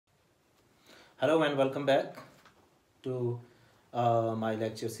Hello and welcome back to my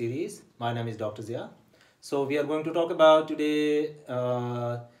lecture series. My name is Dr. Zia. So we are going to talk about today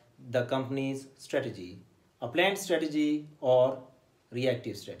the company's strategy, a planned strategy or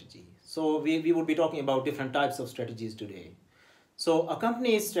reactive strategy. So we would be talking about different types of strategies today. So a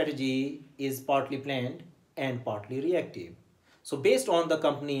company's strategy is partly planned and partly reactive. So based on the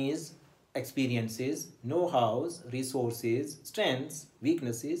company's experiences, know-hows, resources, strengths,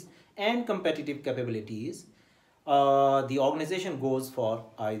 weaknesses, and competitive capabilities, the organization goes for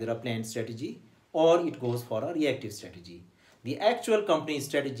either a planned strategy or it goes for a reactive strategy. The actual company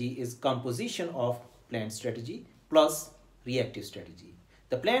strategy is composition of planned strategy plus reactive strategy.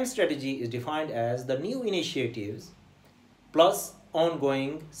 The planned strategy is defined as the new initiatives plus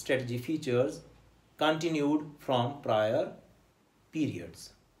ongoing strategy features continued from prior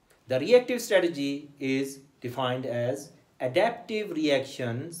periods. The reactive strategy is defined as adaptive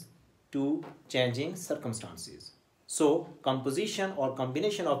reactions to changing circumstances. So, composition or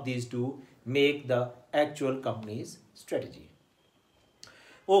combination of these two make the actual company's strategy.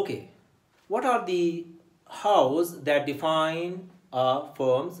 Okay, what are the hows that define a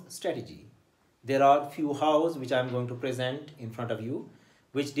firm's strategy? There are few hows which I am going to present in front of you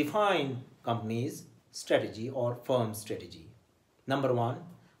which define company's strategy or firm's strategy. Number one,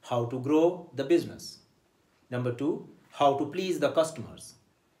 how to grow the business. Number two, how to please the customers.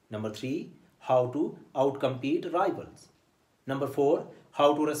 Number three, how to outcompete rivals. Number four,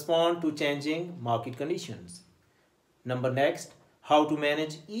 how to respond to changing market conditions. Number next, how to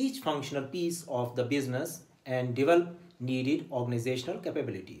manage each functional piece of the business and develop needed organizational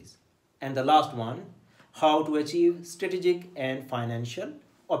capabilities. And the last one, how to achieve strategic and financial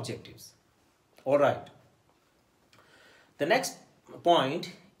objectives. All right. The next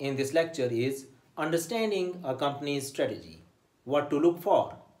point in this lecture is understanding a company's strategy. What to look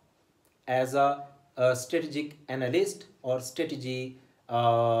for. As a strategic analyst or strategy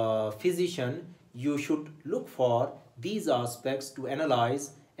physician, you should look for these aspects to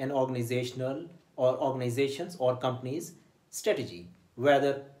analyze an organizational or organizations or company's strategy,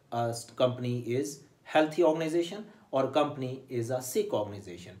 whether a company is healthy organization or a company is a sick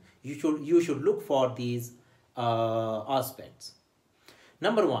organization. You should look for these aspects.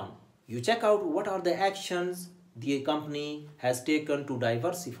 Number one, you check out what are the actions the company has taken to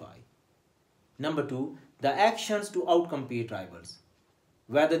diversify. Number two, the actions to outcompete rivals,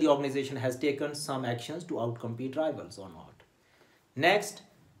 whether the organization has taken some actions to outcompete rivals or not. Next,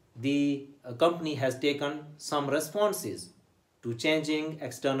 the company has taken some responses to changing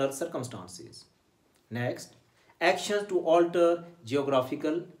external circumstances. Next, actions to alter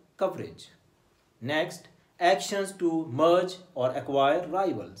geographical coverage. Next, actions to merge or acquire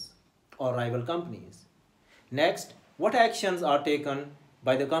rivals or rival companies. Next, what actions are taken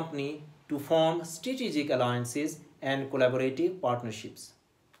by the company to form strategic alliances and collaborative partnerships.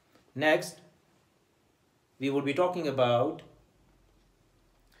 Next, we will be talking about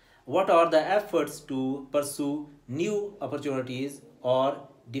what are the efforts to pursue new opportunities or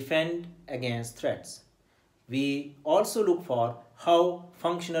defend against threats. We also look for how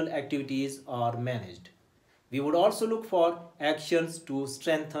functional activities are managed. We would also look for actions to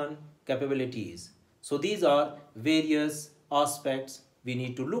strengthen capabilities. So these are various aspects we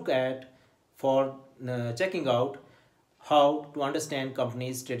need to look at for checking out how to understand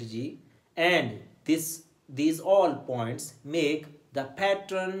company's strategy, and these all points make the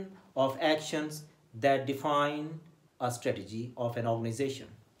pattern of actions that define a strategy of an organization.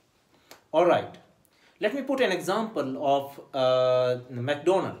 All right, let me put an example of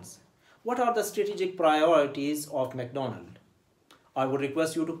McDonald's. What are the strategic priorities of McDonald's? I would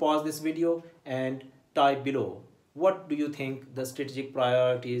request you to pause this video and type below. What do you think the strategic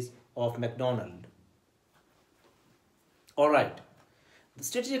priorities of McDonald's? All right. The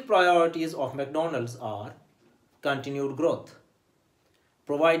strategic priorities of McDonald's are continued growth,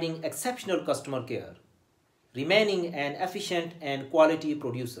 providing exceptional customer care, remaining an efficient and quality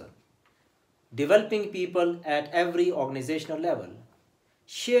producer, developing people at every organizational level,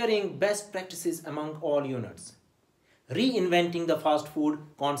 sharing best practices among all units, reinventing the fast food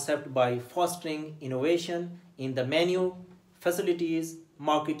concept by fostering innovation in the menu, facilities,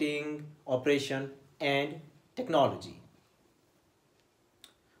 marketing, operation, and technology.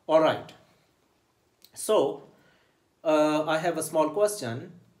 All right. So, I have a small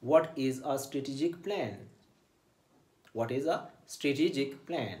question. What is a strategic plan? What is a strategic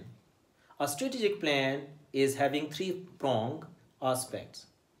plan? A strategic plan is having three-pronged aspects.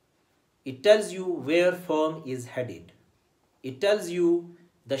 It tells you where firm is headed. It tells you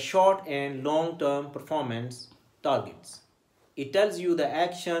the short and long-term performance targets. It tells you the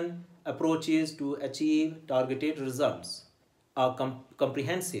action approaches to achieve targeted results, a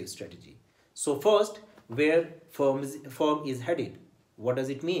comprehensive strategy. So first, where firm is headed. What does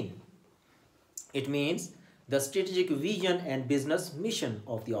it mean? It means the strategic vision and business mission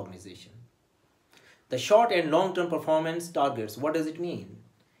of the organization. The short and long-term performance targets. What does it mean?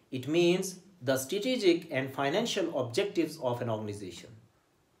 It means the strategic and financial objectives of an organization.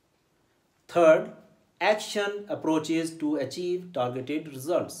 Third, action approaches to achieve targeted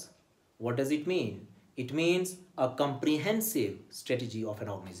results. What does it mean? It means a comprehensive strategy of an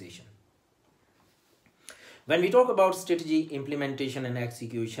organization. When we talk about strategy implementation and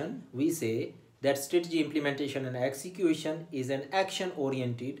execution, we say that strategy implementation and execution is an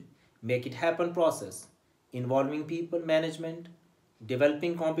action-oriented, make it happen process involving people management,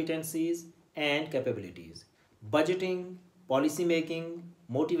 developing competencies and capabilities, budgeting, policy making,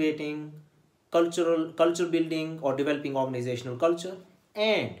 motivating, culture building or developing organizational culture,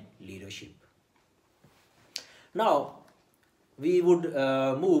 and leadership. Now, we would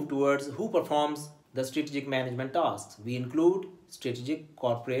move towards who performs the strategic management tasks. We include strategic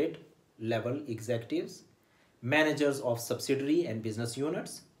corporate level executives, managers of subsidiary and business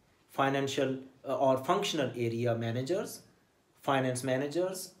units, financial or functional area managers, finance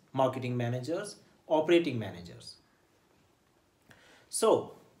managers, marketing managers, operating managers.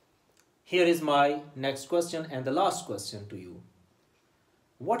 So, here is my next question and the last question to you.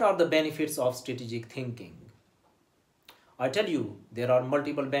 What are the benefits of strategic thinking? I tell you, there are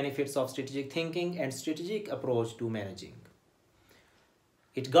multiple benefits of strategic thinking and strategic approach to managing.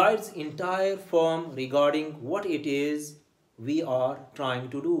 It guides entire firm regarding what it is we are trying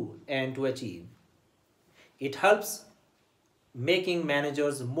to do and to achieve. It helps making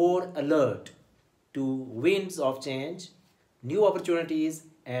managers more alert to winds of change, new opportunities,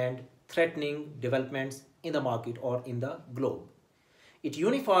 and threatening developments in the market or in the globe. It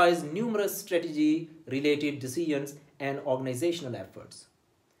unifies numerous strategy-related decisions and organizational efforts.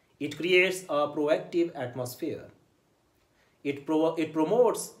 It creates a proactive atmosphere. It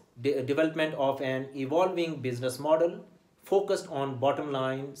promotes the development of an evolving business model focused on bottom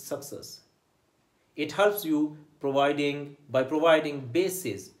line success. It helps you by providing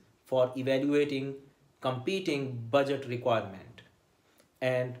basis for evaluating competing budget requirement.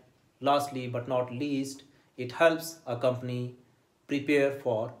 And lastly but not least, it helps a company prepare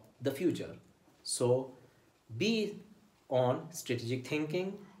for the future. So be on strategic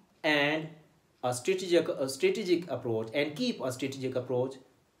thinking and a strategic approach, and keep a strategic approach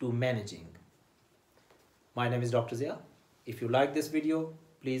to managing. My name is Dr. Zia. If you like this video,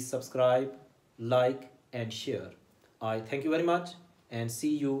 please subscribe, like and share. I thank you very much and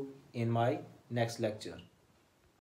see you in my next lecture.